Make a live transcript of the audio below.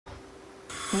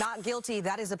Not guilty.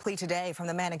 That is a plea today from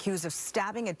the man accused of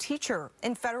stabbing a teacher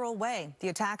in Federal Way. The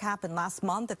attack happened last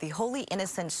month at the Holy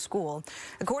Innocents School.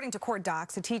 According to court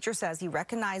docs, the teacher says he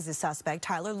recognized the suspect,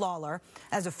 Tyler Lawler,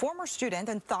 as a former student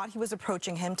and thought he was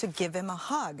approaching him to give him a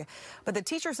hug. But the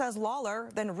teacher says Lawler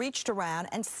then reached around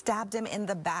and stabbed him in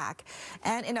the back.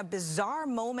 And in a bizarre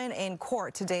moment in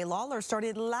court today, Lawler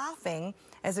started laughing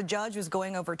as a judge was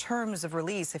going over terms of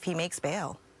release if he makes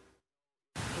bail.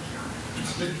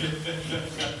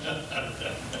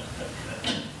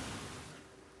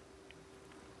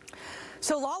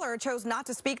 So Lawler chose not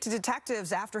to speak to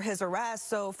detectives after his arrest.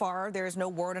 So far, there is no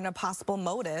word on a possible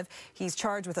motive. He's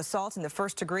charged with assault in the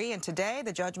first degree, and today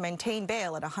the judge maintained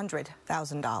bail at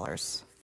 $100,000.